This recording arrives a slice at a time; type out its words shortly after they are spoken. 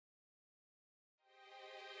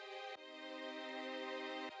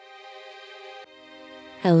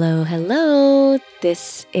Hello, hello.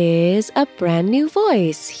 This is a brand new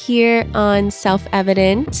voice here on Self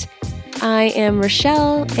Evident. I am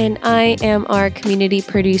Rochelle and I am our community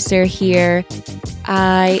producer here.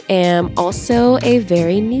 I am also a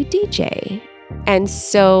very new DJ. And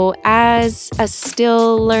so, as a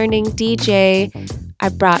still learning DJ, I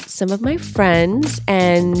brought some of my friends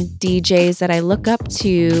and DJs that I look up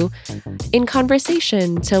to in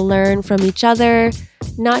conversation to learn from each other,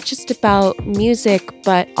 not just about music,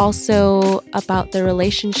 but also about the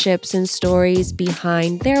relationships and stories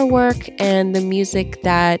behind their work and the music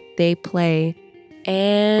that they play.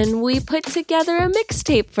 And we put together a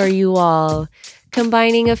mixtape for you all,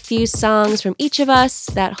 combining a few songs from each of us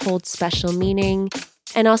that hold special meaning,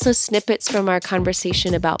 and also snippets from our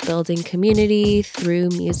conversation about building community through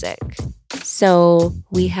music. So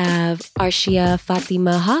we have Arshia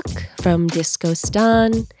Fatima Haq from Disco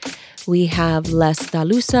Stan. We have Les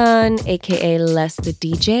Dalusan, aka Les the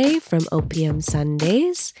DJ from Opium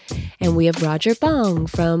Sundays. And we have Roger Bong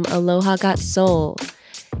from Aloha Got Soul.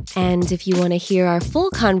 And if you want to hear our full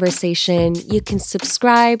conversation, you can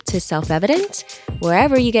subscribe to Self Evident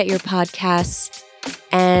wherever you get your podcasts,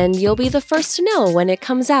 and you'll be the first to know when it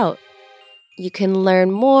comes out. You can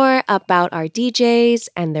learn more about our DJs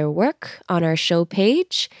and their work on our show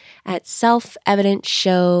page at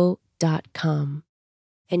selfevidentshow.com.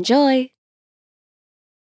 Enjoy!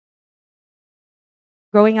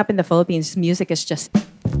 Growing up in the Philippines, music is just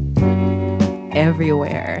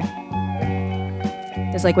everywhere.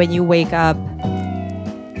 It's like when you wake up,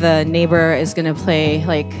 the neighbor is gonna play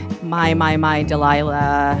like My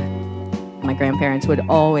Delilah. My grandparents would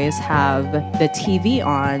always have the TV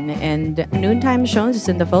on, and noontime shows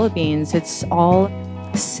in the Philippines, it's all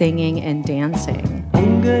singing and dancing.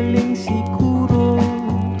 Ang galing siguro,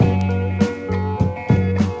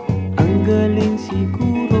 ang galing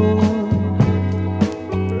siguro,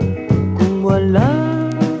 kung wala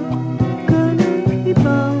ka ng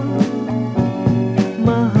iba,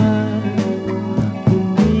 mahal,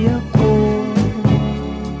 kundi ako.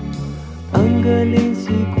 Ang galing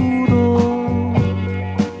siguro,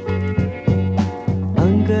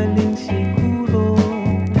 ang galing siguro,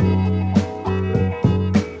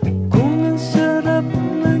 kung ang sarap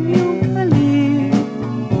ng iyong halik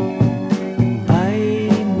ay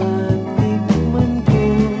matikman ko.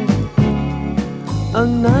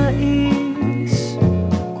 Ang nais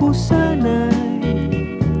ko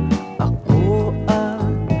sana'y ako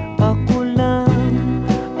lang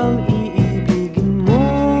ang iibigin mo.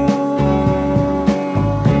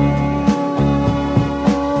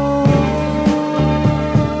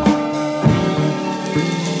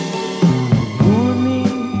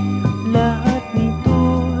 Ngunit lahat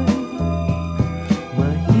nito'y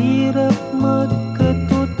mahirap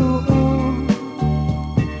magkatotoo.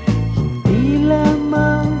 Hindi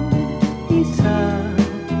lamang isa,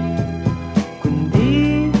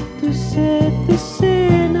 kundi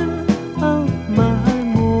dosena ang mahal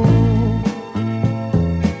mo.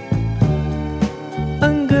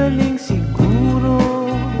 Ang galing siguro,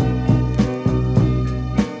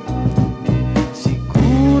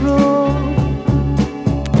 siguro.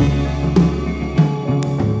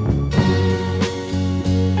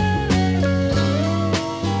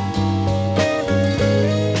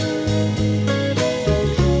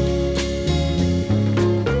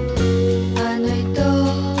 Ano ito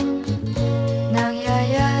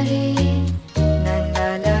nangyayari?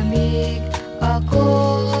 Nanlalamig ako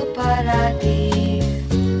parati,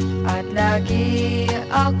 at lagi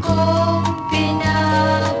akong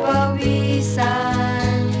pinapawisan.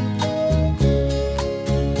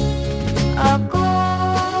 Ako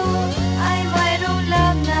ay mayroong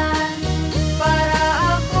laman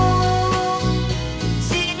para akong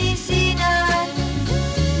sinisinan,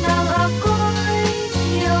 nang ako'y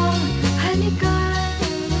iyong halikan.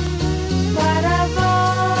 Para ba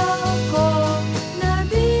ako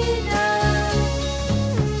nabilang?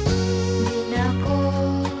 Di na ako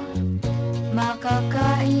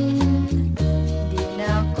makakain, di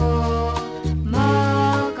na ako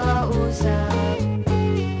makausap,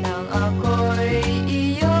 nang ako'y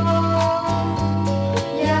iyong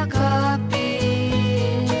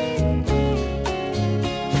yakapin.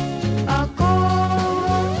 Ako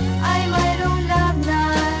ay mayroong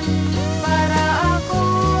laman para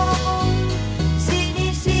akong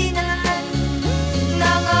sinisinan,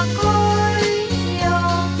 nang ako'y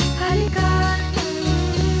iyong halikan.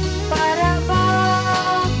 Para ba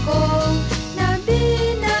akong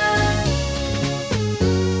nabilang?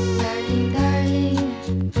 Darling, darling,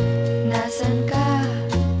 nasan ka?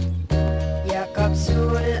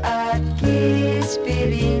 Yakapsul at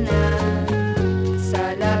kispirina,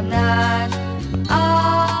 sa lagnat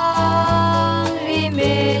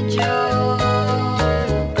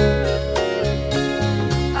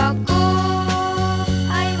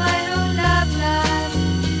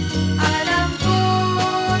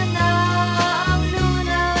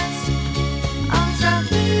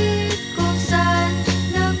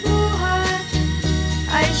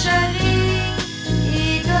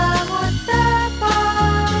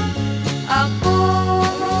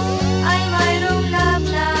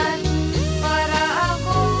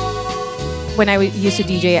when I used to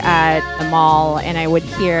DJ at the mall and I would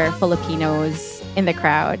hear Filipinos in the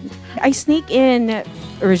crowd, I sneak in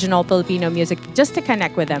original Filipino music just to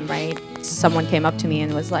connect with them, right? Someone came up to me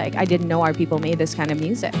and was like, I didn't know our people made this kind of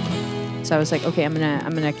music. So I was like, okay, I'm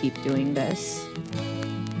gonna keep doing this.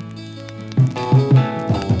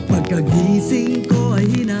 Pagkagising ko ay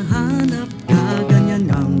hinahanap ka, ganyan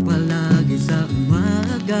ang palagi sa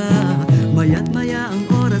umaga. Maya't maya ang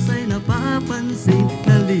oras ay napapansin,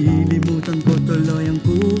 nalilimutan ko tuloy ang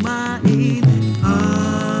kumain.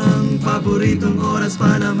 Ang paboritong oras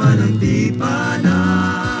pa naman ang tipanan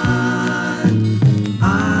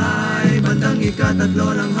ay bandang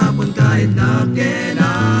ikatatlo ng hapon kahit na kailan.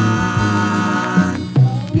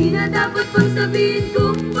 Di na dapat pang sabihin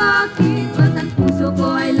kung bakit, ba't ang puso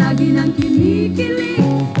ko ay lagi nang kinikilig.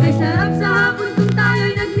 Kay sarap sa hapon kung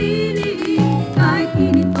tayo'y nagniniig, kahit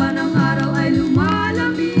init pa ng araw ay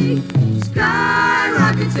lumalamig. Sky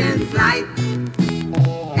rockets in flight,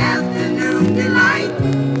 afternoon delight.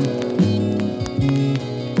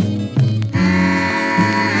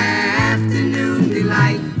 Afternoon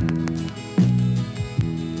delight.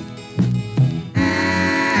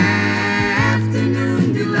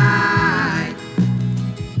 Afternoon delight.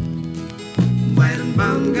 Mayroon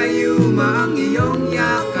bang gayuma ang iyong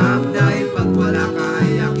yakap, dahil pag wala ka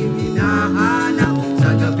ay aking hinahanap.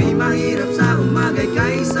 Sa gabi mahirap, sa umagay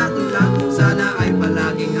kay sa tulak, sana ay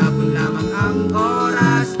palaging hapon lamang ang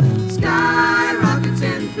oras. Sky rockets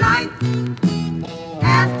in flight,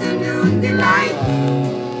 afternoon delight.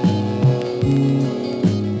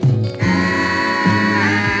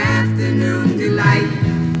 Afternoon delight.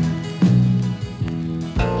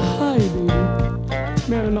 Hi, baby.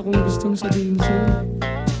 Meron akong gustong sabihin sa'yo.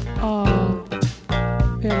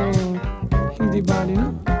 Pero hindi bali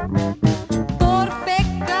na. Torpe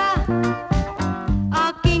ka,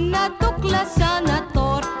 aking natuklasan na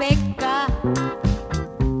torpe ka.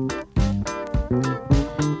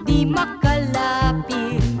 Di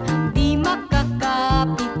makalapit, di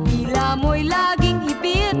makakapit, tila mo'y laging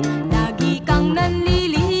ipit, lagi kang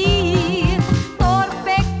nanliliit.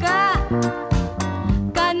 Torpe ka,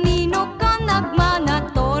 kanino ka nagmana?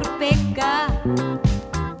 Torpe ka,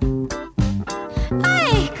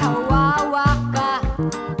 ay kawawa ka.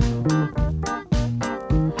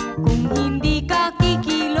 Kung hindi ka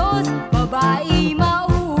kikilos, babae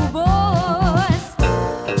maubos.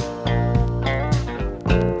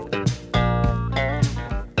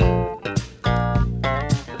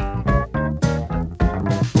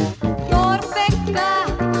 Torpe ka,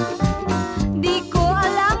 di ko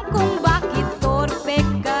alam kung bakit torpe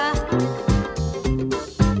ka.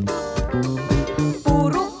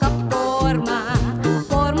 Puro ka forma,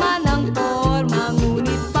 forma ng forma,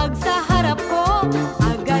 ngunit pag sa harap ko,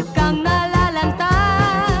 agad kang nalalanta.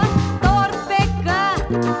 Torpe ka,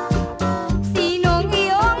 sinong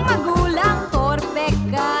iyong magulang? Torpe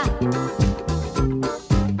ka,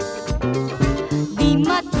 di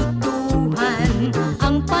matutuhan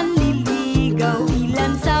ang panliligaw.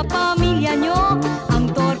 Ilan sa pamilya nyo ang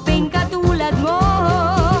torpeng katulad mo?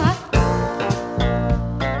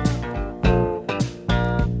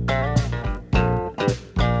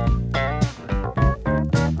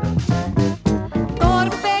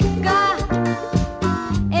 Torpe ka,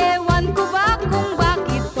 ewan ko ba kung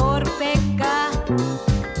bakit torpe ka.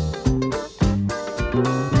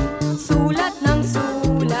 Sulat ng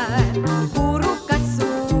sulat, puro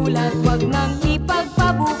kasulat, wag nang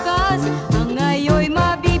ipagpabukas, ang ngayo'y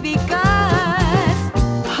mabibigas.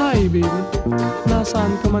 Hi, baby.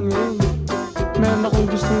 Nasaan ka man ngayon? Meron akong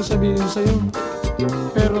gustong sabihin sa'yo.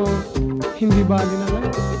 Pero hindi bali na lang.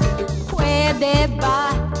 Pwede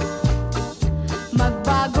ba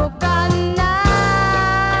magbago ka na?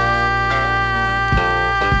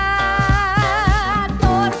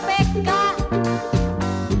 Torpe ka,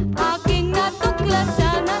 aking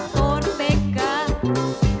natuklasan na torpe ka.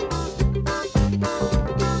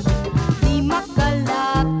 Di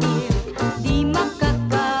makalapit, di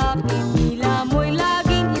makakapit, tila mo'y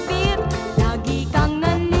laging ipit, lagi kang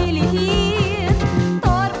nanliliit.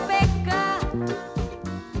 Torpe ka,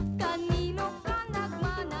 kanino ka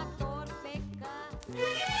nagmana? Torpe ka.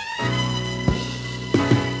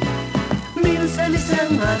 Minsan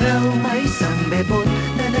isang araw may isang bebot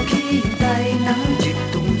na naghihintay ng jeep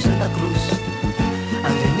tungkol Santa Cruz.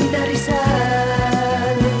 Ang Avenida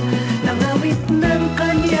Rizal, nangawit ng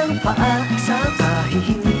kanyang paa sa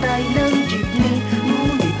kahihintay ng jeepney,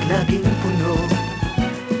 ngunit laging puno.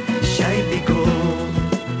 Siya'y bigo,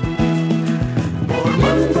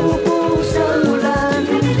 formang bubuhos ang ulan,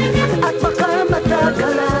 at baka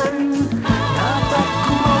matagalan. Dapat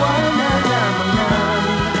gumawa na lamang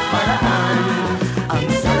ng paraan. Ang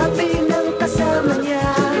sabi ng kasama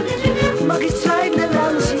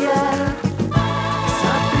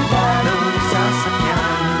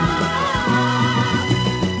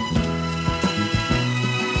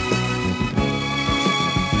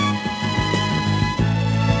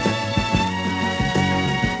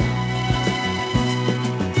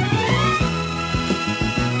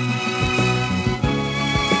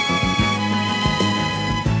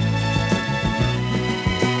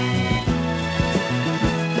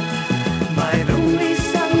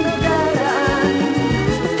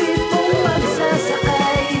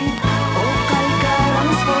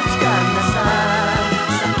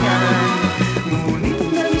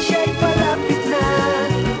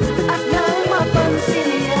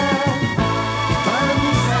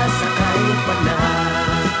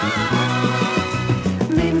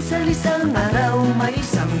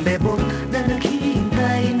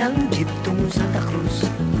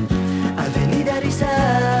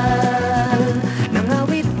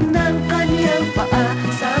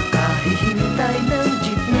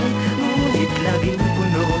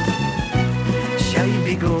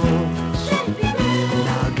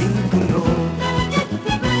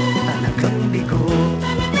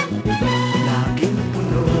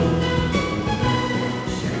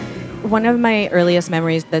One of my earliest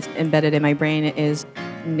memories that's embedded in my brain is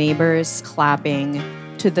neighbors clapping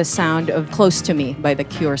to the sound of Close to Me by the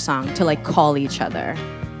Cure song to like call each other.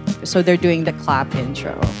 So they're doing the clap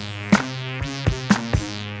intro.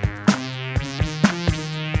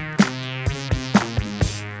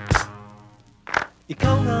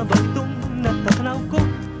 Ikaw nga ba itong natatanaw ko?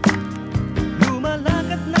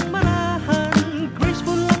 Lumalakad ng marahan,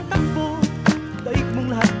 graceful ang takbo, daig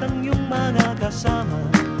mong lahat ng iyong mga kasama.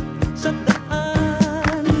 Sa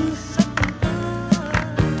daan,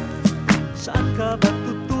 saan ka ba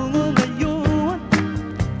tutungo ngayon?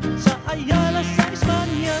 Sa Ayala, sa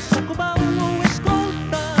Espanya, sa Cubao o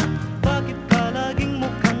Escolta, bakit ka laging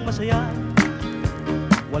mukhang masaya?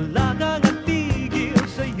 Wala kang tigil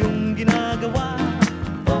sa iyong ginagawa.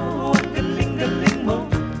 Oh, ang galing-galing mo.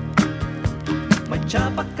 May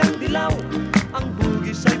tsapak kang dilaw, ang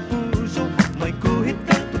hugis ay puso. May guhit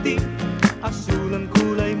kang puti, asul ang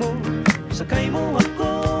kulay mo. Isakay mo ako,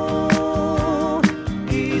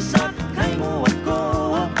 isakay mo ako.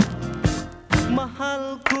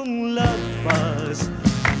 Mahal kong labas,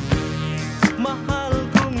 mahal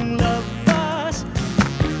kong labas.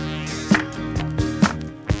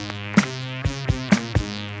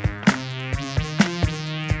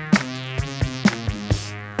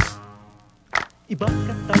 Iba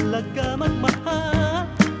ka talaga magmahal,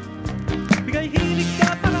 bigay hilig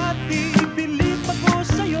ka parati, bilib ako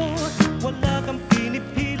sa'yo. Wala kang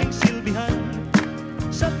pinip-hiling silbihan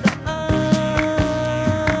sa daan.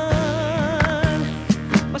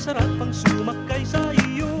 Masarap ang sumakay sa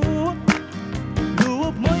iyo,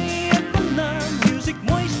 loob mo'y ako na, music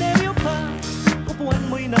mo'y stereo pa, upuan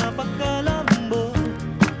mo'y napakalambot.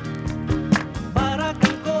 Para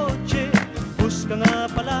kang kotse, bus ka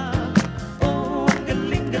nga pala. Oh, ang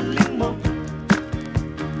galing-galing mo.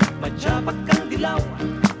 May tsapak kang dilaw,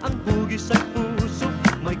 ang hugis ay puso.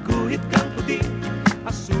 May guhit kang puti,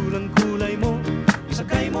 asul ang kulay mo.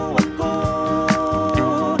 Isakay mo ako,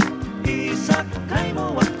 isakay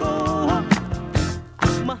mo ako.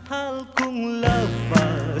 Mahal kong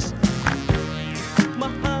labas,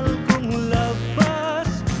 mahal kong labas.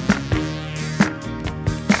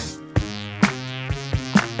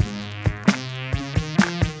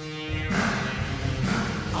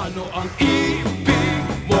 Ano ang ibig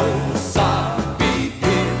mong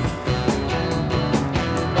sabihin?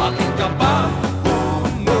 Bakit ka ba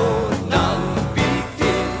puno ng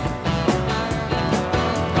bitin?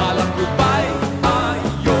 Kala ko ba'y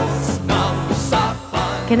ayos ng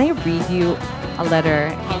usapan? Can I read you a letter?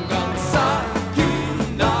 Hanggang sa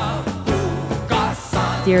kinabukasan.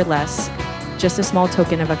 Dear Les, just a small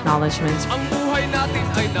token of acknowledgement Ang buhay natin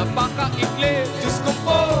ay napakaikli. Diyos ko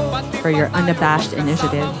po, pati for your pa tayo unabashed magkasama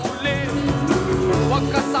initiative. uli. Huwag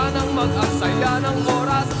ka sanang mag-aksaya ng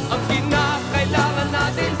oras. Ang kinakailangan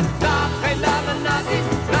natin, na kailangan natin,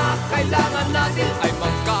 na kailangan natin ay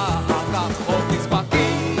magkaakapotis.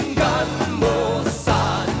 Pakinggan mo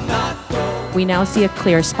sana to. We now see a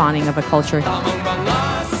clear spawning of a culture Tamang mga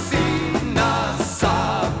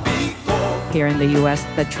sinasabi ko here in the US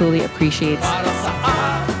that truly appreciates para sa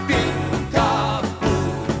ating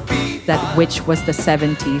kabutihan. that which was the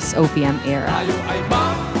 70s OPM era. Tayo ay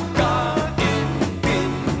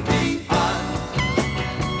magkaintindihan.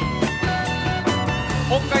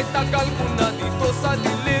 O kay tagal ko na dito sa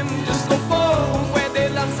dilim, Diyos ko po, kung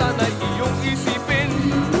pwede lang sana'y iyong isipin.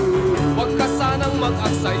 Huwag ka sanang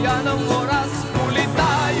mag-aksaya ng oras. Muli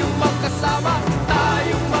tayong magkasama,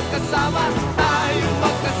 tayong magkasama, tayong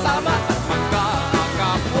magkasama at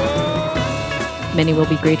magkakapos. Many will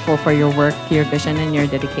be grateful for your work, your vision, and your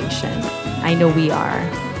dedication. I know we are.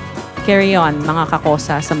 Carry on, mga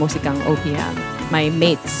kakosa sa musikang OPM, my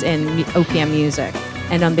mates in OPM music.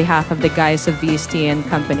 And on behalf of the guys of VST and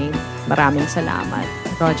Company, maraming salamat.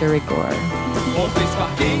 Roger Rigor. O please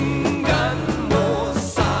pakinggan mo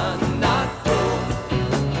sana to.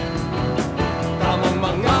 Tamang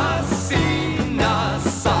mga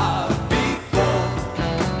sinasabi ko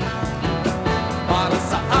para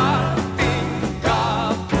sa ating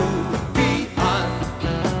kabutihan.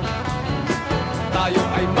 Tayo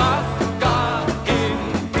ay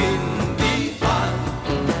magkaintindihan.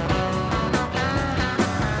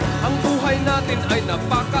 Ang buhay natin ay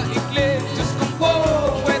napakaikli. Diyos ko po,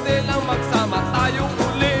 pwede lang magsama tayo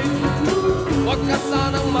uli. Huwag ka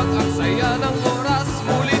sanang mag-aksaya ng oras.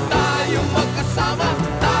 Muli tayong magkasama,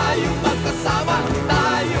 tayong magkasama,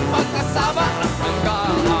 tayong magkasama at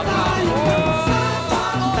magkakapos.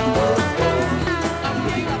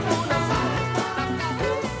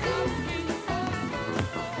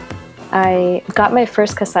 I got my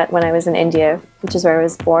first cassette when I was in India, which is where I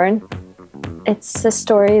was born. It's a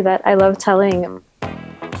story that I love telling.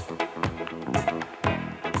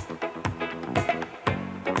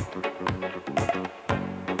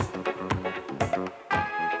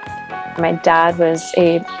 My dad was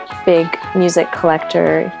a big music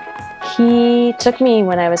collector. He took me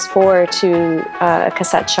when I was 4 to a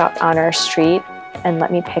cassette shop on our street and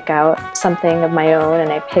let me pick out something of my own,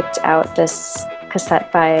 and I picked out this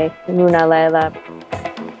cassette by Runa Laila.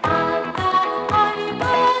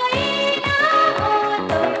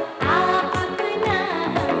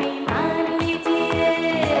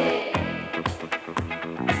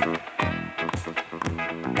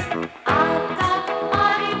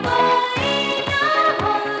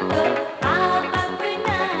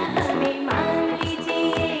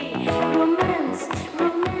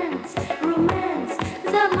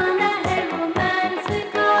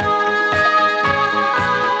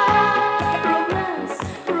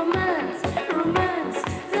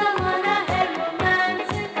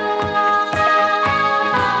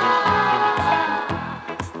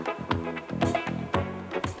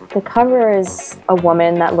 The cover is a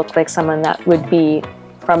woman that looked like someone that would be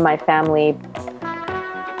from my family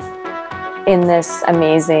in this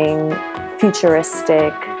amazing,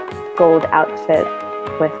 futuristic gold outfit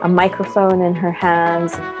with a microphone in her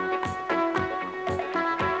hands.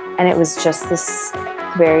 And it was just this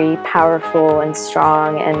very powerful and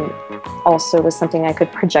strong, and also was something I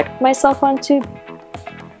could project myself onto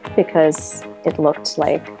because it looked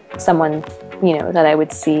like someone, you know, that I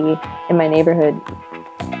would see in my neighborhood.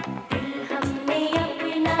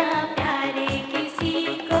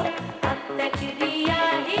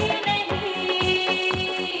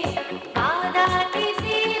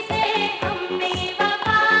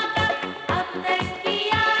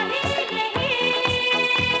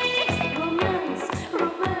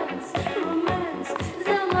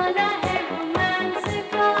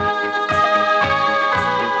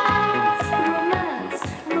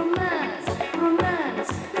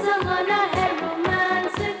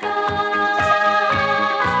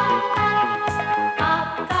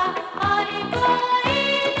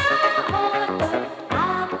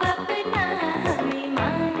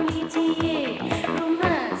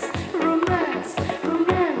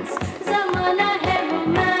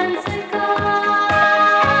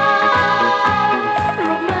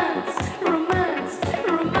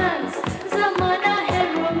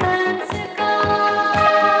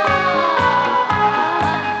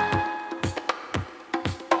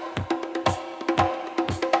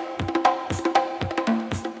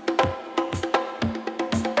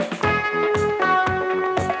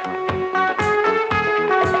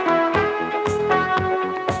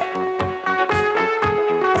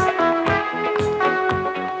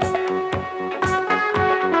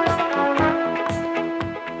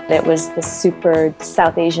 It was the super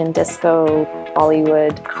South Asian disco,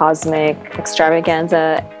 Bollywood, cosmic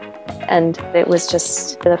extravaganza, and it was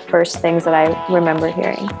just the first things that I remember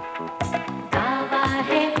hearing.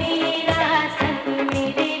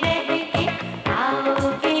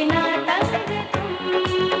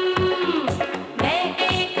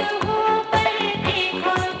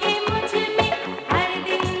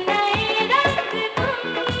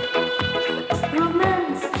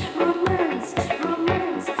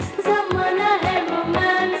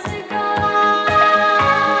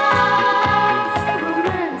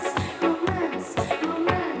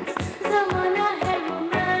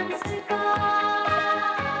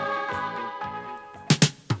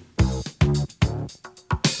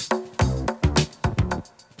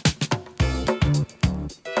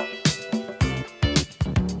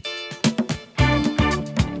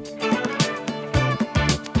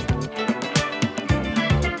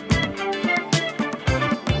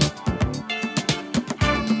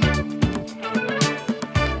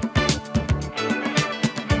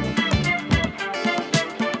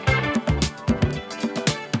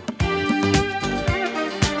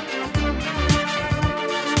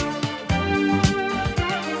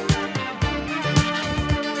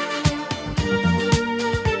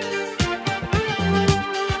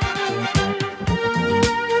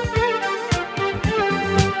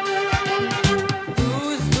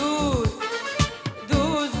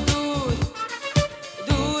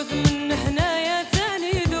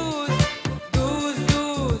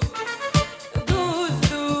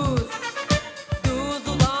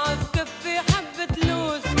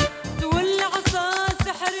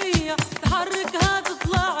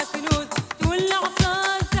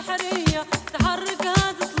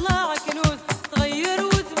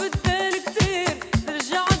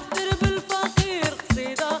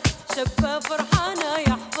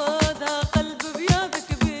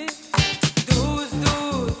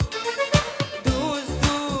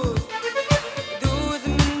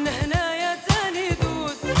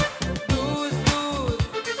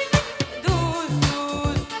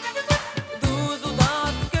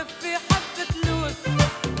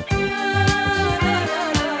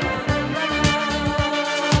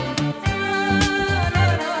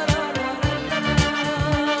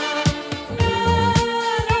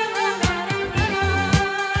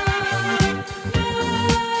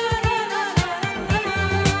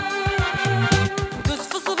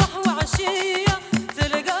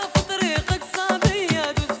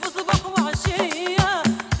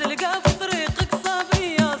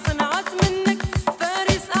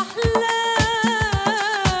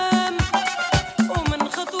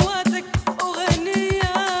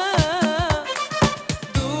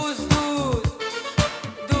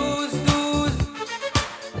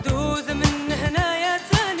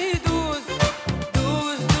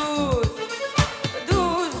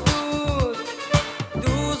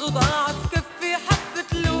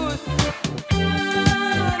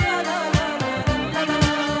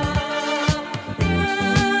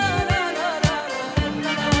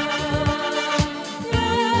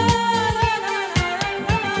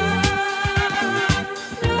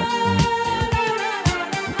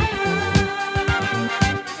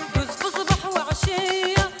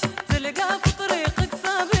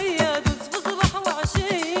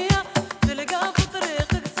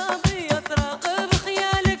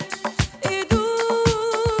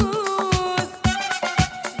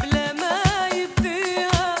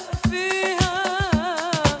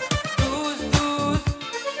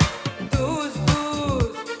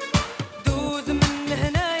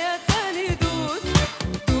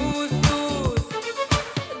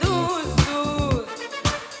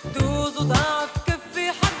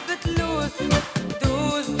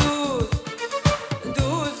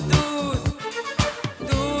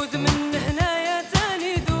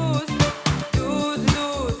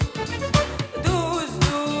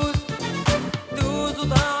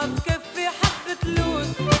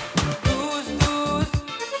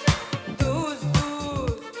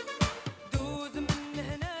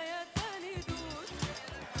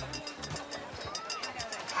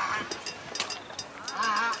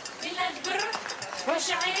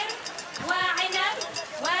 وشعير وعنب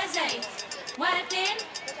وزيت وتين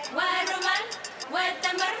ورمان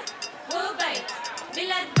وتمر وبيت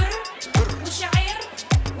بلاد بر وشعير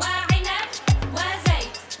وعنب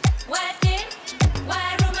وزيت وتين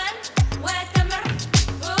ورمان وتمر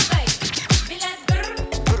وبيت بلاد بر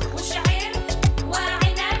وشعير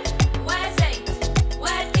وعنب وزيت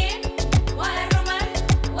وتين ورمان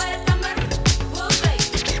وتمر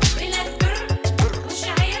وبيت بلاد بر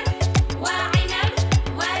وشعير وعنب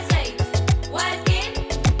وزيت وتين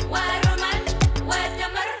ورمان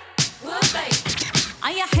وتمر وبيت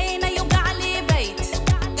أي حين يوقع لي بيت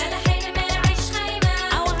قال حين ما يعيش خيمة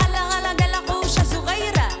أو على قال غوشة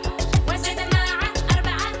صغيرة وزيد معه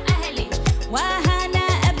 4 أهلي وهنا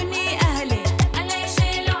أبني أهلي ألا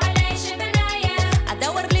يشيلوا عليش بنايا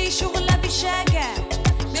أدور لي شغلة بالشاقة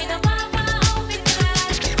بنظافة أو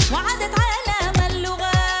بتراب وعدت عالم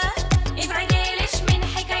اللغة ابعدي ليش من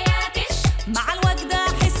حكاياتش مع الوقت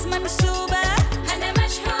أحس منسوبة هذا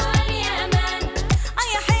مشهور اليمن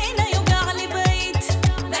أي حين يوقع لي بيت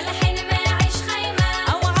قال حين ما يعيش خيمة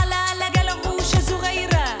أو على قال غوشة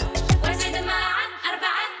صغيرة وزيد معه 4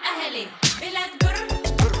 أهلي بلاد بر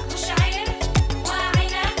وشعير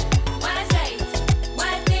وعنب وزيت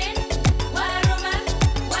وتين ورمان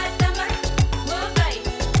وتمر وبيت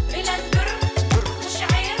بلاد بر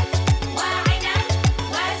وشعير وعنب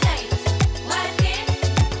وزيت وتين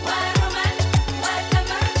ورمان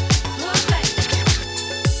وتمر وبيت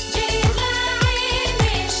جيت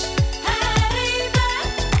لعينش هاربة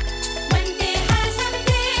وانتي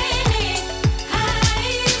حسبتيني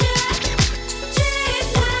هايجة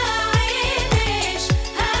جيت لعينش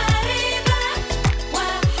هاربة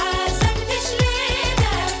وحسبتش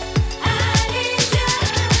ليدك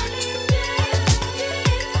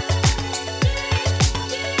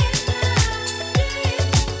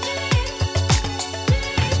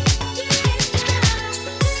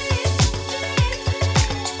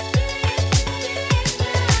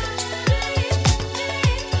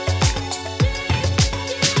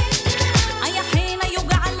أي حين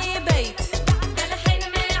يوقع لي بيت قال حين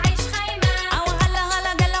ما يعيش خيمة أو على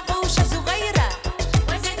قال غوشة صغيرة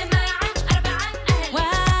وزيد معه 4 أهلي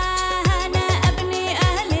وهنا أبني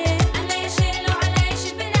أهلي ألا يشيلوا عليش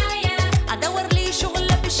بنايا أدور لي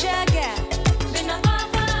شغلة بالشاقة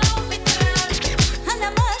بنظافة أو بتراب أنا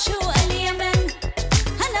ماشو اليمن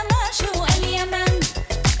أنا ماشو اليمن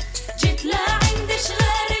جيت لعندش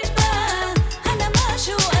غريبة أنا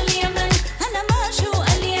ماشو اليمن أنا ماشو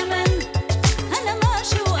اليمن أنا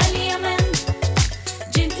ماشو اليمن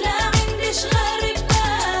جيت لعندش غريبة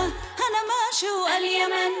أنا ماشو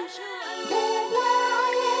اليمن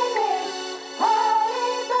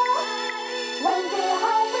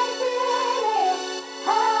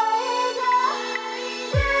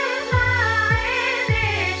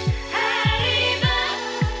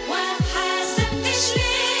وحسبتش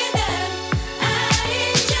ليدك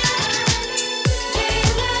هايجة جيت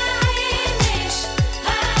لعينش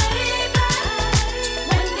هاربة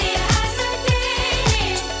وانتي حسبتيني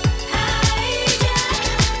هايجة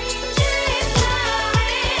جيت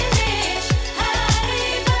لعينش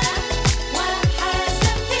هاربة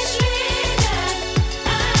وحسبتش ليدك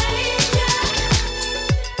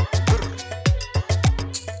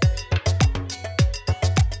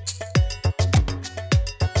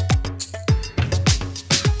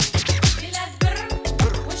بلاد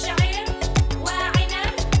بر وشعير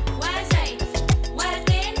وعنب وزيت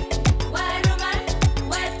وتين ورمان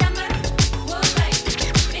وتمر وبيت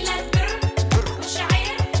بلاد بر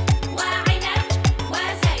وشعير وعنب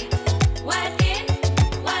وزيت وتين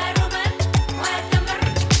ورمان وتمر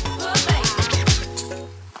وبيت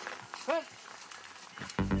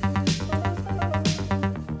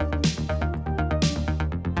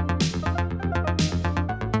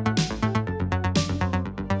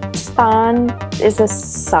Stan is a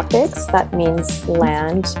suffix that means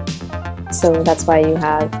land. So that's why you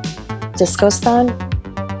have Discostan.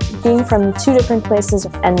 Being from 2 different places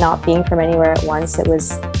and not being from anywhere at once, it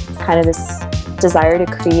was kind of this desire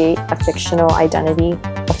to create a fictional identity,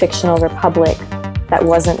 a fictional republic that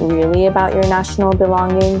wasn't really about your national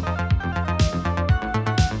belonging.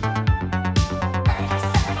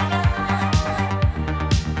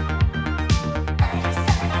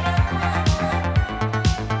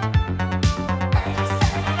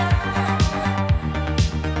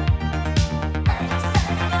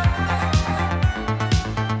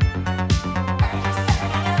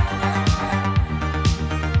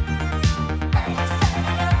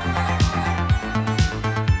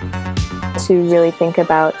 To really think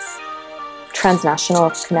about transnational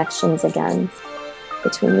connections again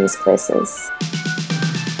between these places.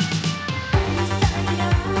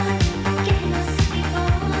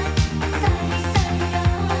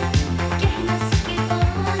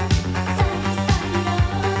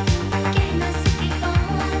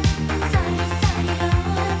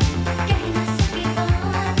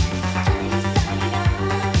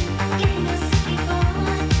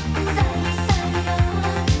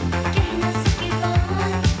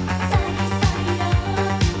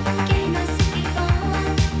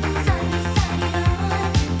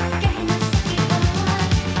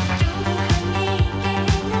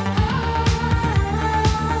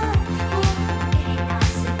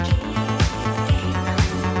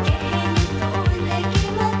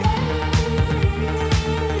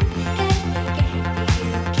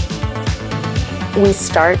 we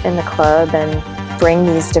start in the club and bring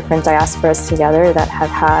these different diasporas together that have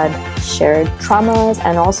had shared traumas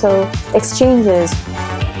and also exchanges.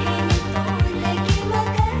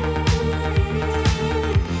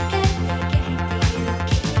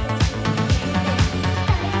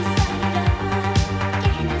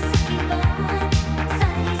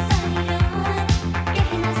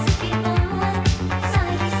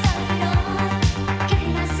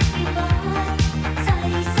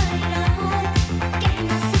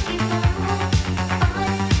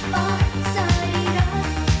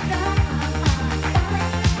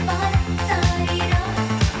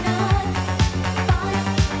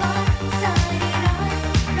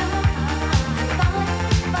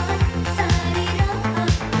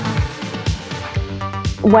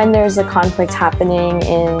 When there's a conflict happening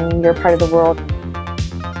in your part of the world,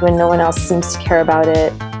 when no one else seems to care about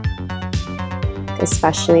it,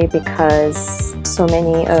 especially because so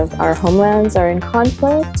many of our homelands are in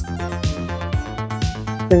conflict,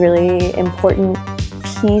 the really important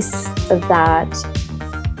piece of that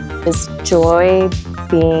is joy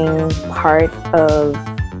being part of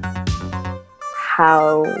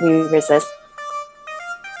how we resist.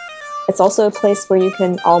 It's also a place where you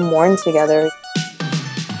can all mourn together.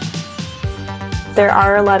 There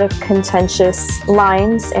are a lot of contentious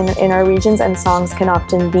lines in our regions, and songs can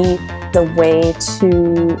often be the way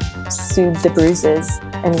to soothe the bruises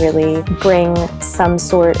and really bring some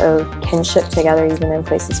sort of kinship together, even in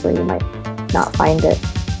places where you might not find it.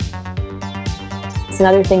 It's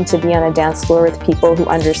another thing to be on a dance floor with people who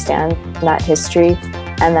understand that history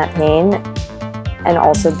and that pain, and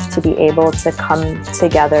also to be able to come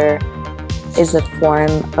together is a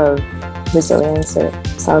form of resilience or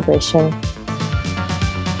celebration.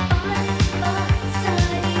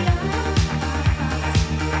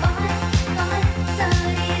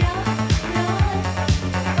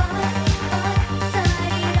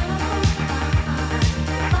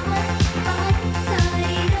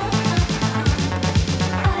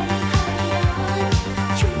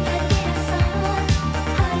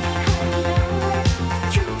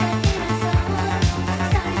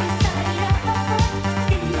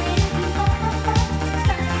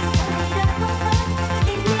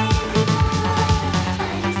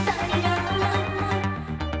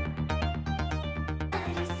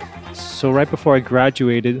 So right before I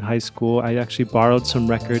graduated high school, I actually borrowed some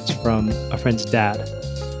records from a friend's dad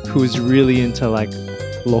who was really into like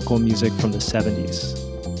local music from the 70s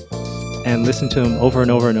and listened to him over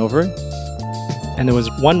and over and over. And there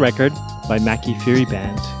was one record by Mackie Fury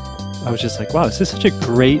Band. I was just like, wow, this is such a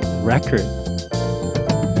great record.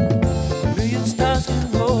 Million stars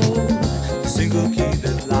can roll, the single key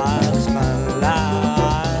that lights my life.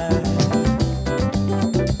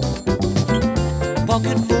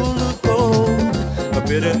 Pocket full of gold, a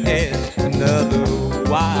bitter end, another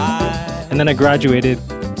wine. And then I graduated,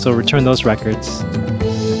 so returned those records.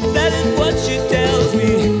 That is what she tells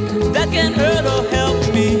me, that can hurt or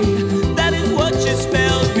help me. That is what she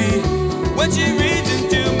spells me when she reads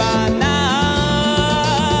into my night.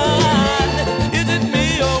 Is it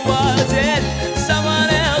me or was it someone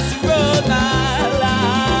else who wrote my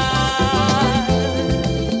life?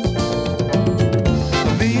 A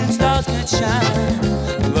million stars can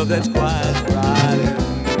shine, love that's quite bright in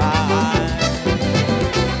mine.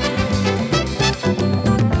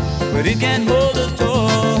 But it can't hold a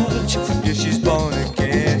torch if she's born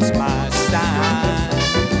against my sign.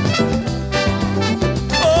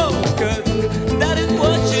 Oh, 'cause that is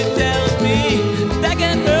what she tells me, that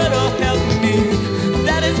can hurt or help me.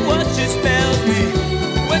 That is what she spells me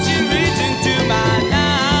when she reads into my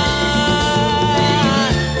night.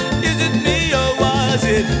 Is it me or was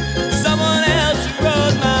it someone else who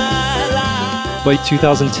wrote my life? By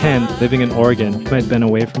 2010, living in Oregon, I had been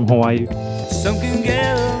away from Hawaii. Some can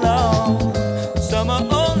get along, some are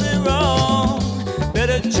only wrong.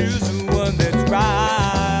 Better choose the one that's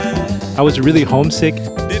right. I was really homesick.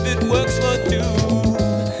 If it works for two,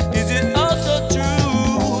 is it also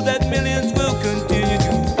true that millions will continue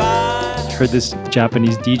to fight? Heard this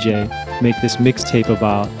Japanese DJ make this mixtape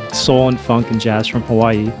about soul and funk and jazz from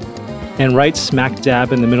Hawaii. And right smack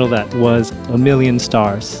dab in the middle of that was A Million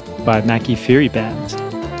Stars by Mackie Fury Band.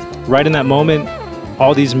 Right in that moment,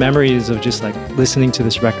 all these memories of just like listening to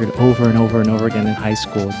this record over and over and over again in high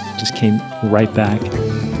school just came right back.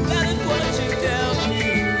 That is what she tells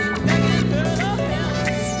me, that can hurt or help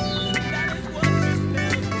me. That is what she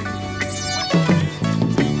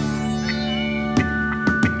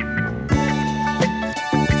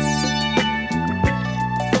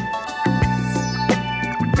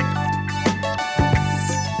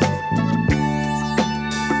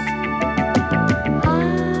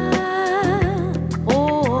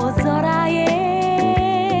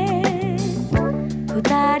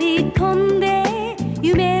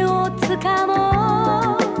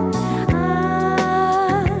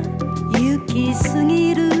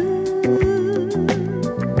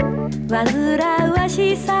煩わ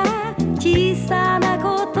しさ小さな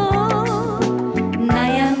こと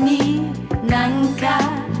悩みなんか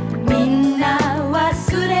みんな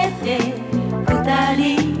忘れて二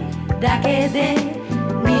人だけで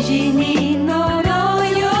虹に乗ろう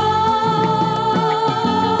よ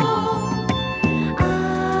あ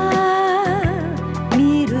あ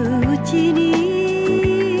見るうち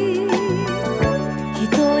に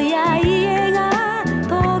人や家が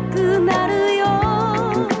遠くなるよ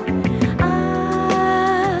あ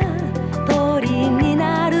あ鳥に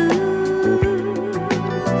なる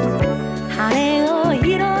羽を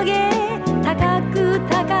広げ高く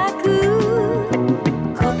高く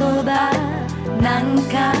言葉なん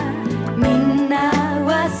かみんな忘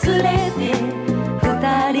れて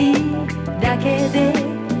二人だけで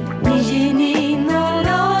虹に乗ろ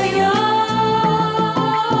うよ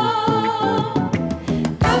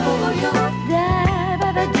飛ぼうよダバ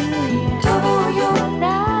バドゥヤ飛ぼうよダ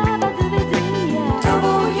バドゥベドゥヤ飛ぼ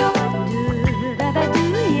うよドゥババドゥ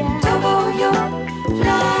ヤ飛ぼうよ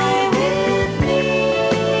Fly with me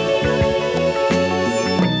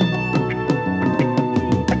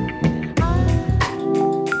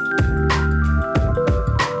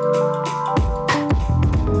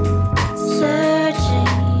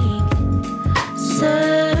Searching,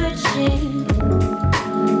 searching,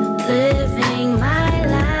 living my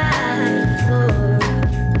life for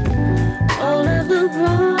all of the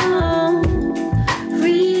wrong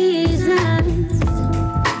reasons.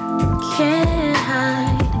 Can't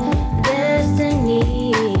hide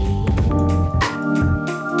destiny.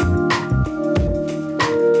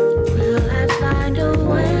 Will I find a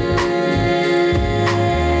way?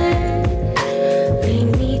 Lead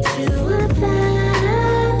me to a better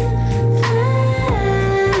place.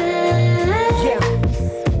 Yeah,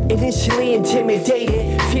 initially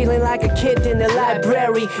intimidated, feeling like a kid in the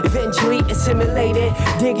library. Eventually assimilated,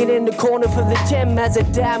 digging in the corner for the gem as a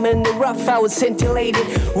diamond in the rough. I was scintillated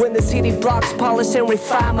when the city blocks polished and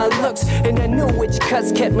refined my looks, and I knew which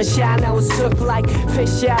cuts kept my shine. I was hooked like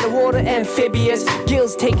fish out of water, amphibious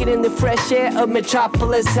gills taken in the fresh air of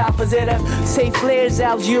metropolis. Opposite of safe layers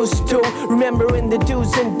I was used to, remembering the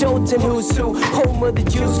do's and don'ts and who's who. Home of the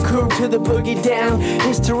juice crew to the boogie down.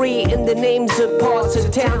 History in the names of parts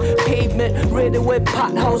of town. Pavement riddled with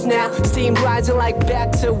potholes now. Steam rising like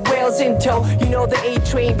backs of whales in tow. You know the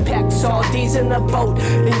A-train packs all these in the boat,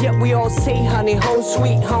 and yet we all say honey home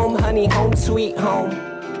sweet home, honey home sweet home.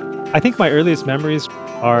 I think my earliest memories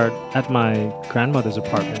are at my grandmother's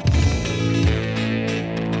apartment.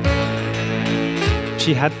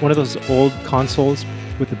 She had one of those old consoles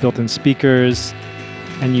with the built-in speakers,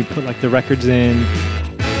 and you put like the records in,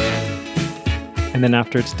 and then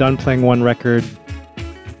after it's done playing one record,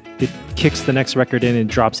 it kicks the next record in and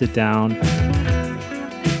drops it down.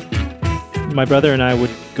 My brother and I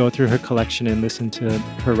would go through her collection and listen to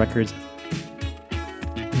her records,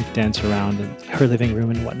 and dance around in her living room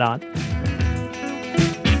and whatnot.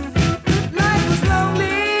 Life was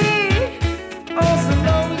lonely, oh so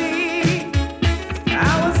lonely.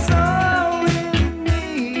 I was so in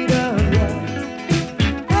need of love.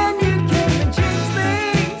 And you came and changed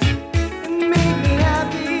things and made me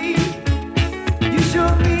happy. You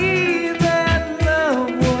showed me that love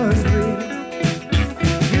was real.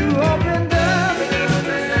 You opened up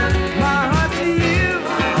my heart to you.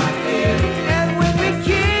 And when we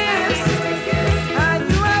kissed, I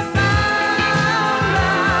knew I found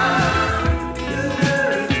love. You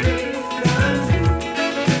were a dream come true.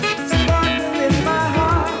 Sparkling in my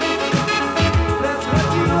heart, that's what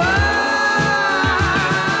you are.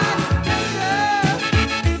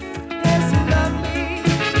 Yes, you love me.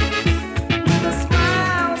 With a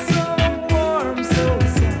smile so warm, so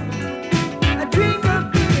soft. I dream of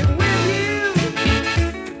being with you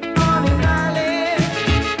on an island,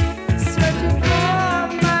 searching for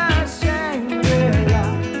my Shangri-La.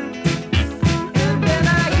 And then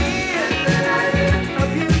I hear a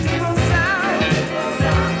beautiful sound.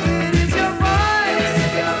 It is your voice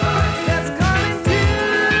that's calling to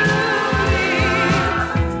me.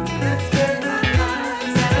 Let's spend our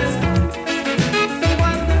lives as one,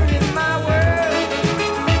 wandering in my world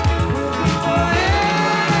forever.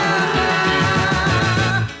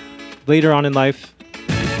 Later on in life,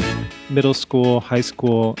 middle school, high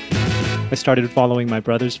school, I started following my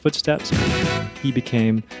brother's footsteps. He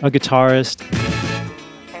became a guitarist,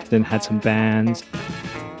 then had some bands.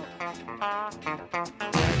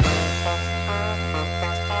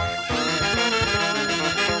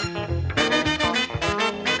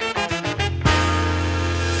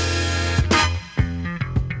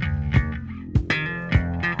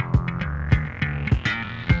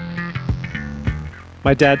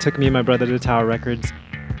 My dad took me and my brother to Tower Records.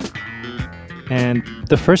 And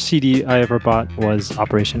the first CD I ever bought was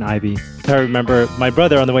Operation Ivy. I remember my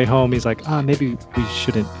brother on the way home, he's like, maybe we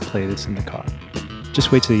shouldn't play this in the car.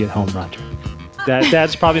 Just wait till you get home, Roger.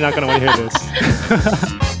 Dad's probably not going to want to hear this.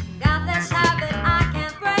 Got this habit I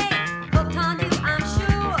can't break, hooked on you, I'm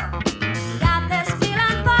sure. Got this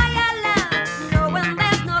feeling for your love, knowing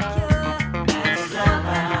there's no cure.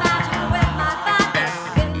 Something about you with my body,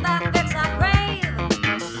 getting that fix I crave.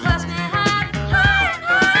 Push me hard, high and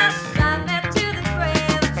high, drive me to the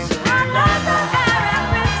grave. I love the very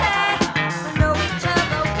pretty, we know each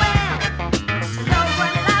other well. So know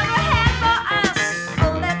what lies ahead for us,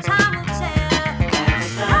 only time will tell.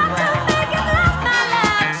 Not to make it last, my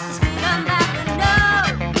love, it's freedom that we know.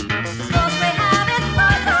 This force we have is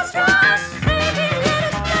far so strong, baby, let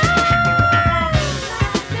it go.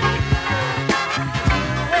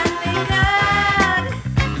 When we hug,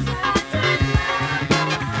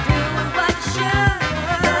 doing what you should.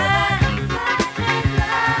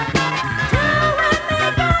 Doing me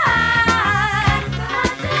good,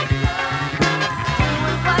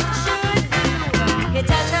 doing what you should do. He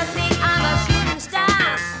touches me, I'm a shooting star,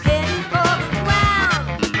 heading for the ground.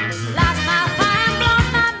 Lights my fire and blows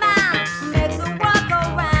my mind, makes the world go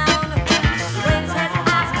round. Winds his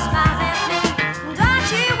eyes and smiles at me, don't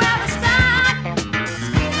you ever stop.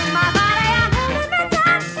 Squeezing my body and holding me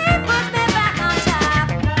tight, he puts me back on top.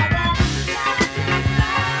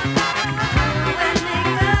 When we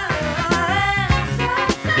good,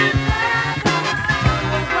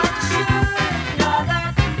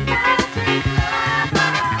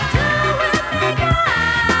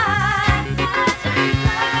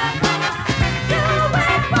 doing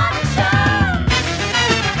what you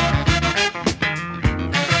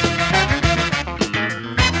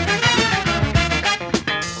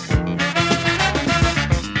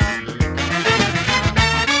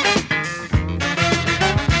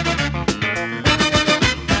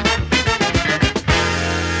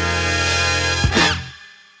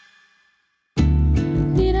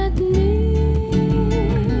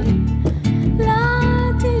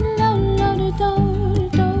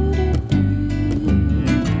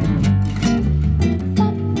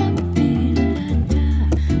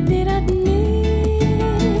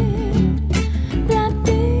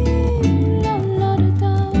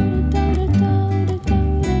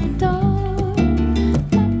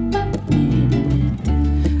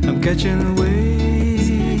I'm catching a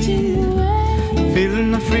wave,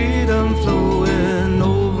 feeling the freedom flowing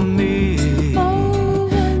over me.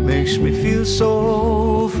 Makes me feel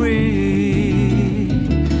so free.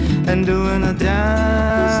 And doing a dance,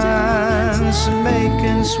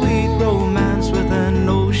 making sweet romance with an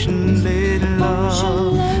ocean lady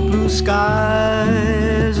love. Blue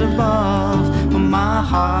skies above, but my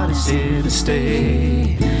heart is here to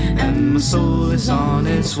stay. And my soul is on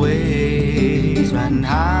its way, riding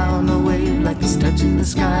high on the wave like it's touching the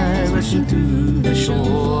sky, rushing to the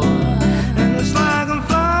shore. And it's like I'm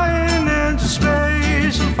flying into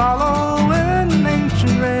space, I'm following an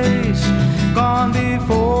ancient race gone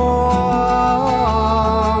before.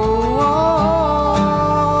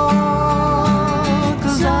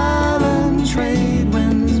 'Cause island trade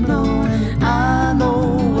winds blowing, I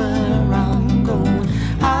know where I'm going.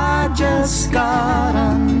 I just got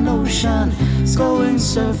an ocean, going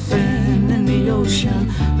surfing in the ocean.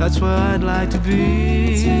 That's where I'd like to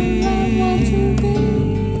be.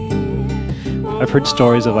 I've heard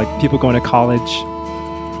stories of like people going to college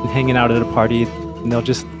and hanging out at a party, and they'll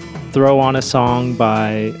just throw on a song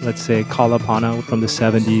by, let's say, Kalapana from the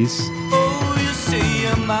 70s. Oh, you say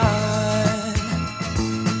you're mine,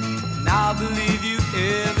 and I believe you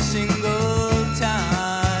every single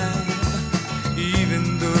time.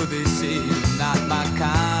 Even though they say you're not my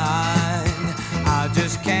kind, I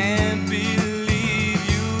just can't believe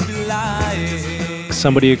you'd be lying.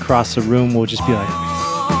 Somebody across the room will just be like,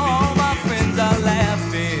 All my friends are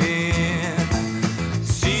laughing,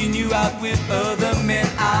 seeing you out with other men,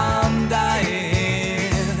 I'm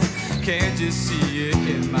dying. Can't you see it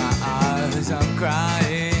in my eyes? I'm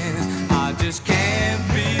crying. I just can't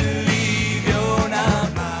believe you're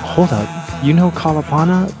not mine. hold up, you know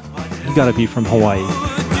Kalapana? You gotta be from Hawaii. Would you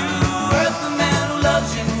hurt the man who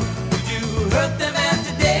loves you? Would you hurt the man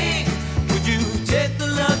today? Would you take the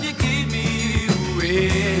love you gave me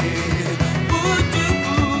away? Would you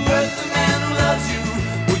hurt the man who loves you?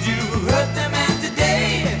 Would you hurt the man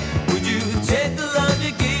today? Would you take the love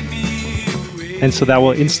you gave me away? And so that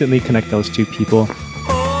will instantly connect those two people.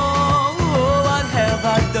 Oh, what have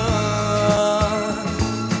I done?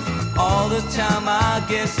 All the time I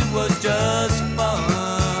guess it was just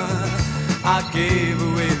fun. I gave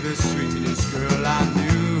away the sweetest girl I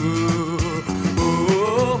knew.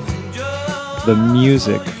 Oh, just the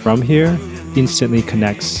music from here instantly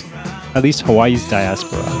connects at least Hawaii's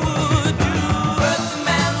diaspora.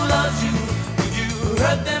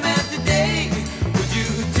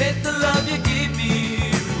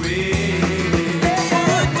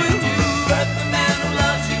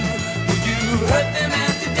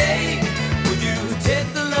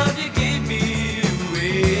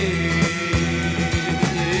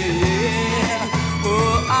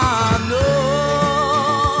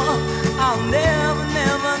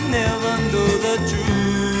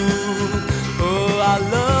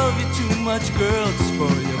 Girl, to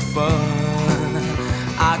spoil your fun.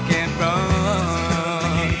 I can't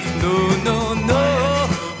run. No, no, no.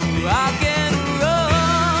 I can't run.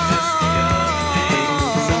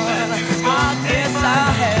 I guess I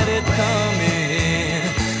had it coming.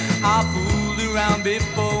 I fooled around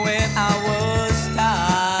before when I was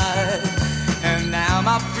tired, and now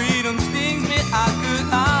my freedom stings me. I could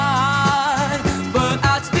hide, but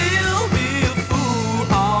I'd still be a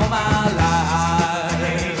fool all my life.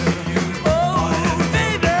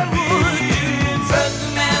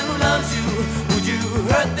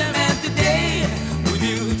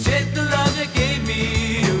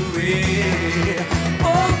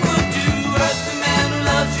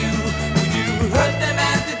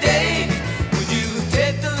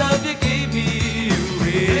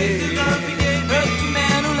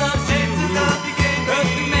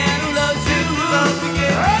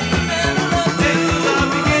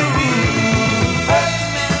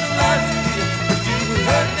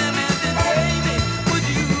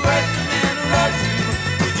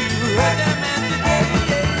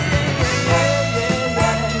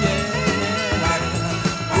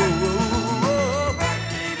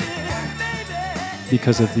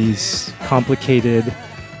 Because of these complicated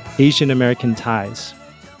Asian American ties,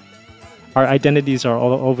 our identities are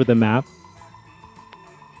all over the map.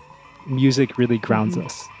 Music really grounds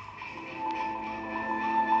us.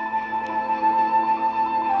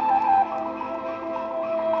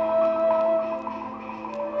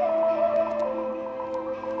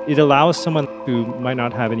 It allows someone who might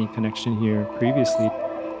not have any connection here previously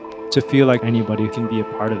to feel like anybody can be a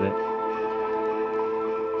part of it.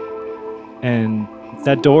 And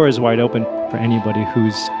that door is wide open for anybody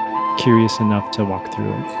who's curious enough to walk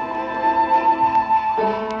through it.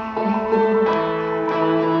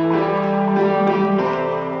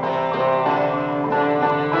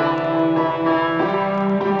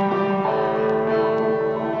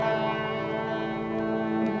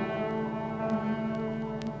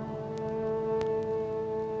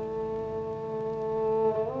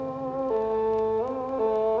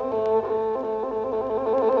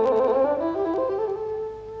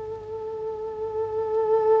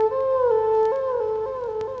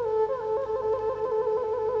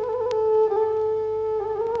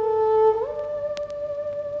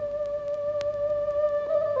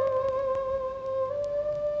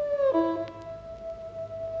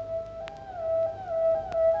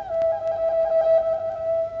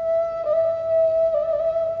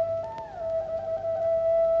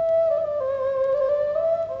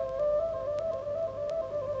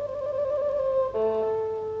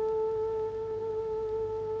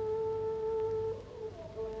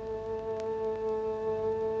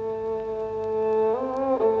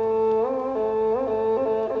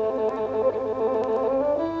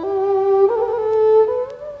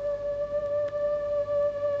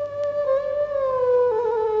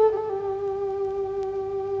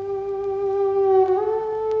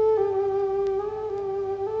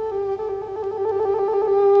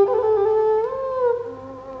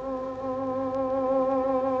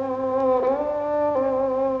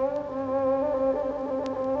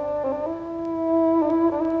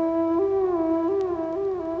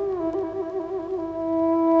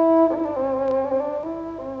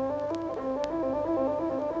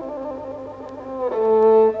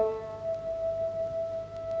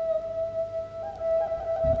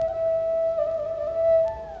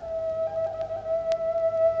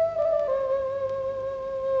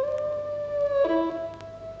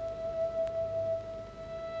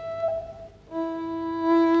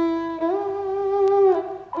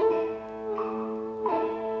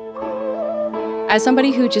 As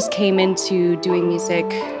somebody who just came into doing music,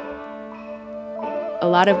 a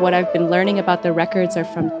lot of what I've been learning about the records are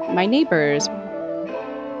from my neighbors.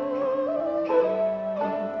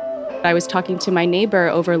 I was talking to my neighbor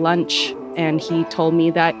over lunch, and he told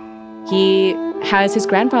me that he has his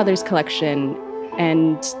grandfather's collection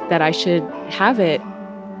and that I should have it.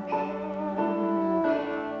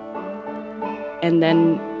 And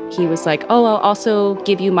then he was like, oh, I'll also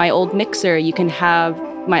give you my old mixer. You can have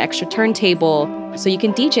my extra turntable so you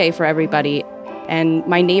can DJ for everybody. and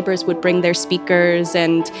my neighbors would bring their speakers,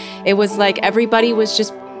 and it was like everybody was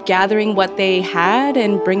just gathering what they had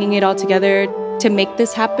and bringing it all together to make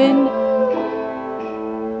this happen.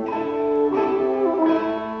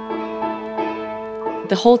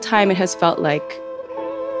 The whole time it has felt like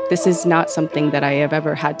this is not something that I have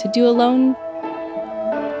ever had to do alone.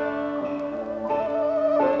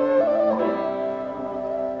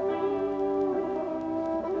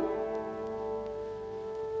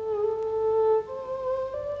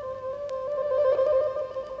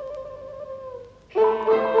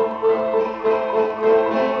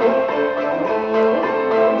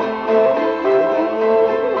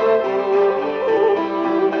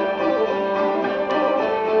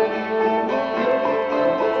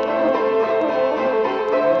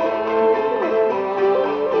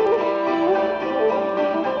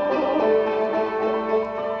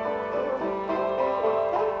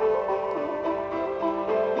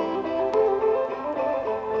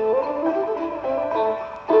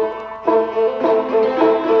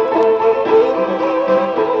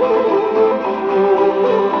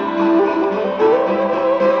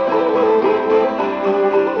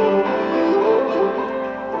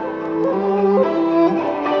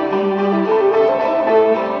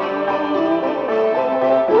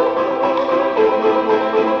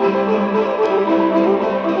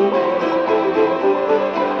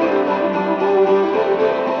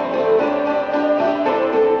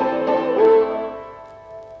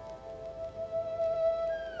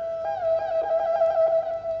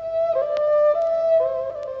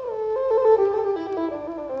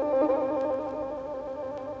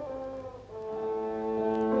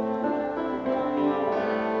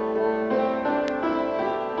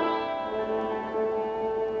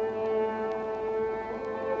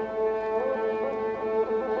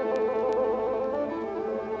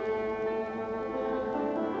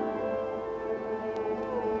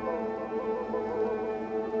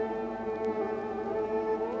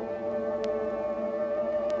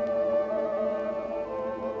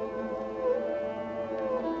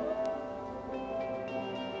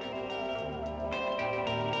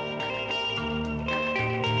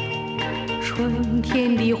春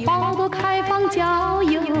天的花朵开放叫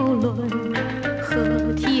游轮，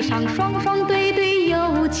河堤上双双对对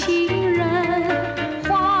有情人，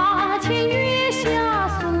花前月下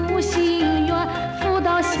诉心愿，抚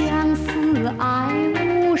到相思爱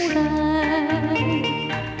无声。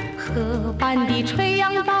河畔的垂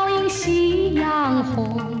杨倒映夕阳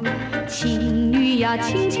红，情侣呀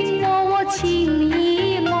卿卿我我情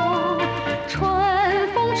意浓，春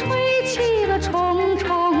风吹起了重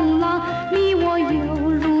重浪，你我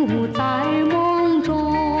犹如在梦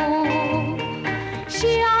中。想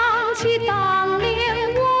起当年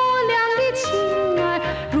我俩的情爱，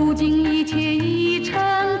如今一切已成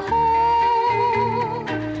空。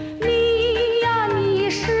你呀你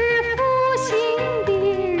是负心的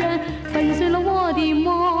人，粉碎了我的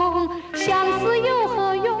梦，相思有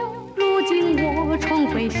何用？如今我重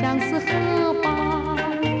回相思河畔，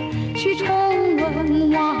去重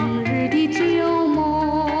温往日的旧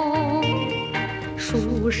梦。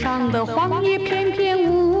树上的黄叶片片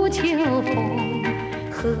无秋风，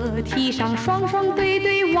河堤上双双对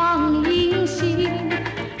对望银杏。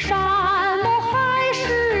山盟海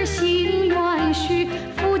誓心愿许，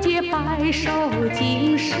复结白首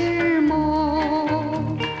尽是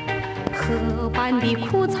梦。河畔的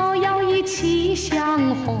枯草摇曳气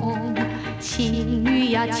相红，情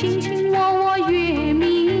侣呀卿卿我我月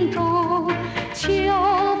明中。秋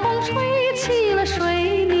风吹起了水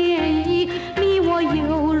涟漪，你我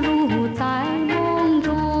犹如在梦中。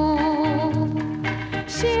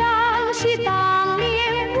想起当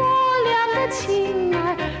年我俩的情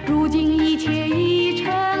爱，如今一切已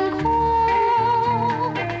成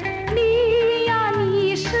空。你呀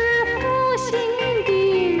你是负心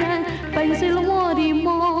的人，粉碎了我的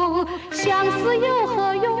梦，相思有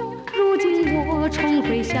何用？如今我重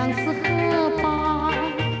回相思河畔，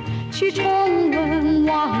去重温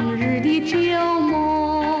往日的旧梦。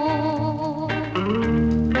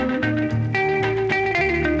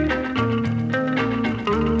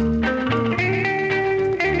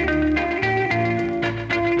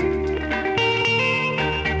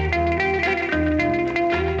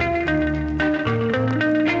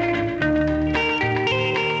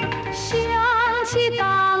想起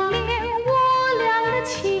当年我俩的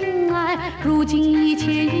情爱，如今一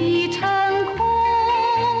切已成空。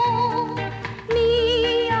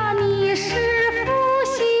你呀你是负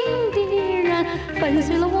心的人，粉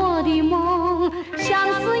碎了我的梦，相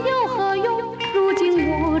思有何用？如今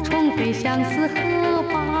我重回相思河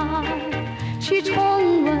畔，去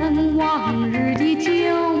重温往日的旧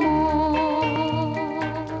梦。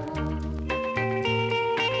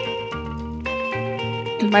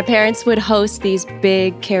My parents would host these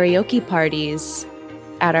big karaoke parties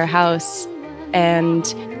at our house and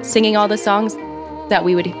singing all the songs that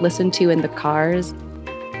we would listen to in the cars.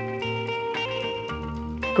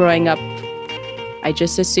 Growing up, I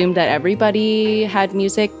just assumed that everybody had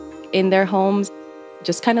music in their homes,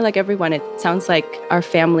 just kind of like everyone. It sounds like our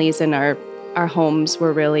families and our homes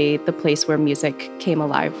were really the place where music came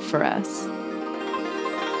alive for us.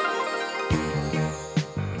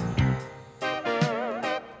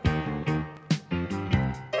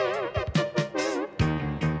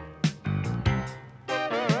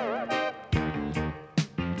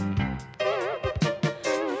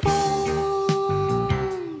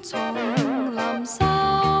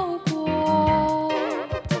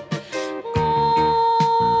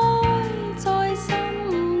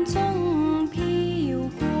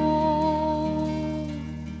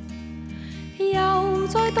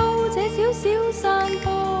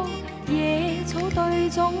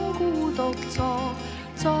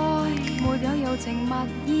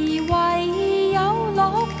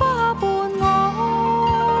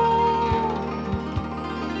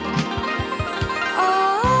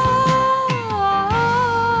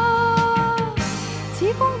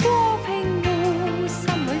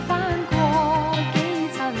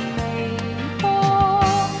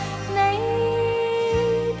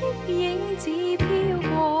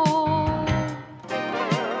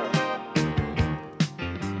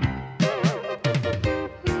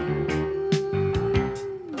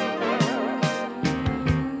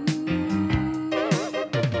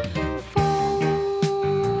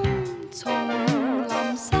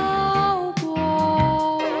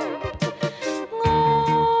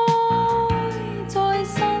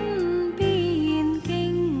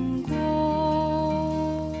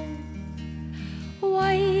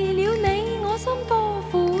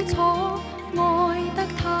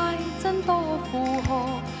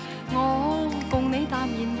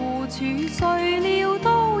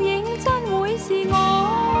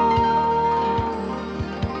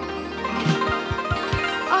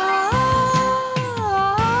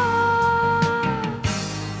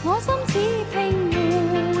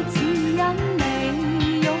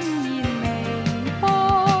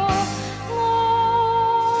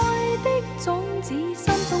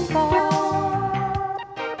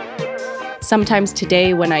 Sometimes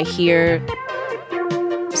today when I hear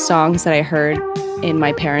songs that I heard in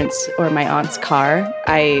my parents' or my aunt's car,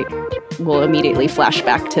 I will immediately flash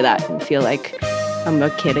back to that and feel like I'm a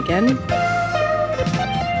kid again.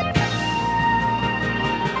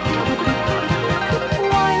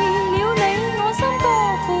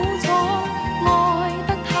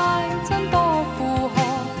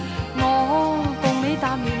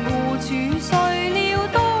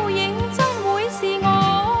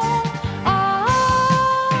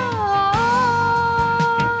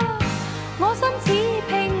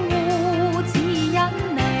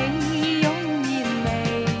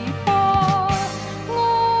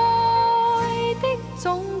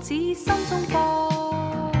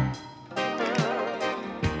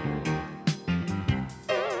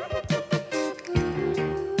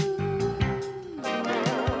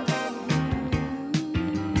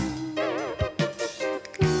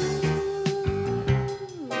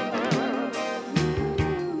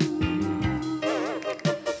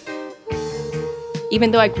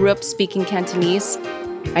 Even though I grew up speaking Cantonese,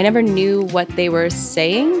 I never knew what they were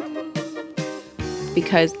saying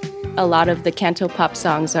because a lot of the Cantopop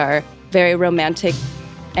songs are very romantic,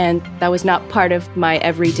 and that was not part of my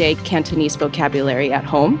everyday Cantonese vocabulary at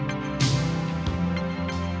home.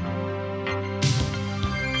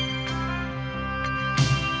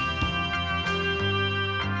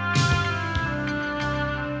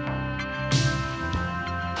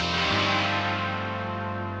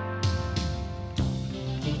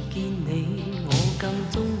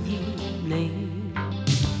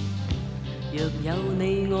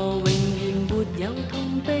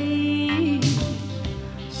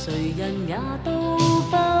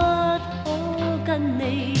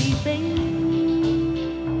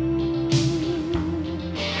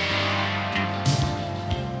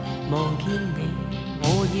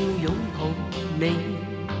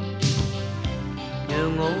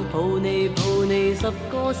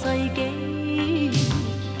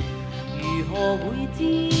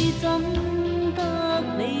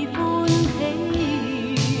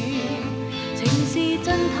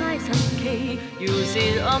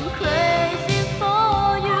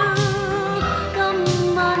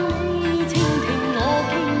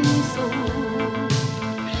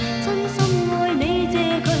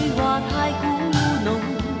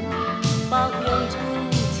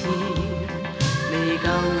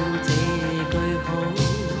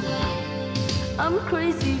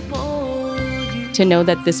 to know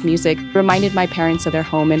that this music reminded my parents of their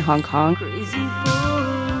home in Hong Kong.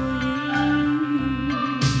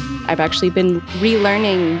 I've actually been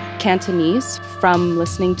relearning Cantonese from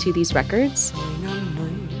listening to these records.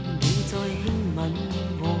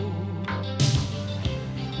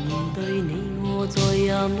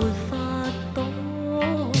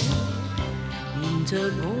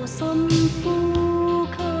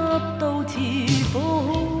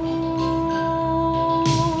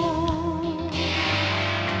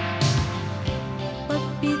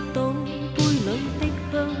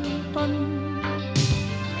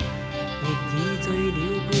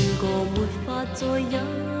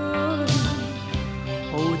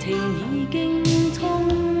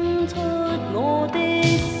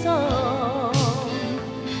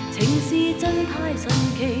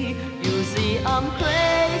 I'm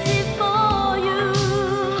crazy for you，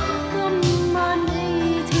 今晚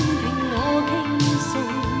你傾聽我傾訴，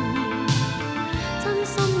真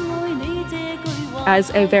心愛你這句話。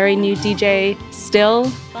 As a very new DJ still,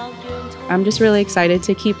 I'm just really excited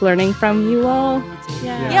to keep learning from you all.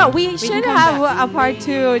 Yeah, we should have a part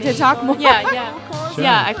 2 to talk more.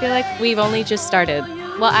 Yeah, I feel like we've only just started.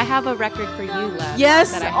 Well, I have a record for you left.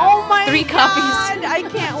 Yes. That I have Oh my 3 God. copies. I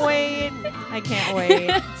can't wait. I can't wait.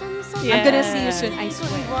 I'm gonna see you soon, I swear.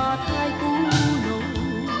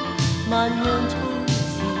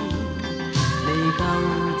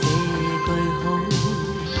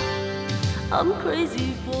 I'm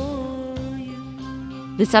crazy for you.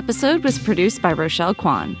 This episode was produced by Rochelle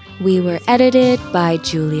Kwan. We were edited by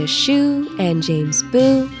Julia Shu and James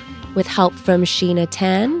Boo, with help from Sheena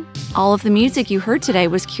Tan. All of the music you heard today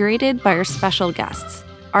was curated by our special guests,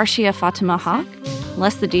 Arshia Fatima Haq,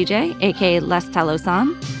 Les the DJ, aka Les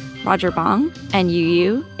Talosan, Roger Bong, and Yu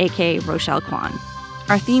Yu, aka Rochelle Kwan.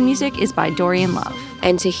 Our theme music is by Dorian Love.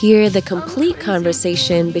 And to hear the complete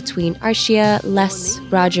conversation between Arshia, Les,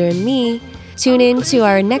 Roger, and me, tune in to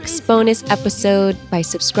our next bonus episode by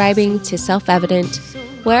subscribing to Self-Evident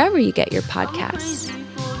wherever you get your podcasts.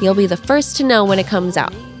 You'll be the first to know when it comes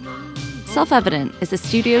out. Self-Evident is a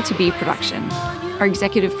Studio to Be production. Our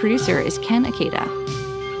executive producer is Ken Akeda.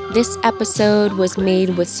 This episode was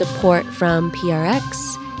made with support from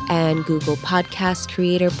PRX and Google Podcast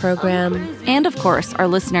Creator Program. And of course, our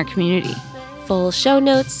listener community. Full show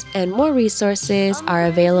notes and more resources are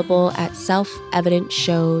available at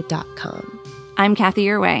selfevidentshow.com. I'm Kathy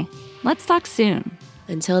Irway. Let's talk soon.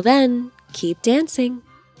 Until then, keep dancing.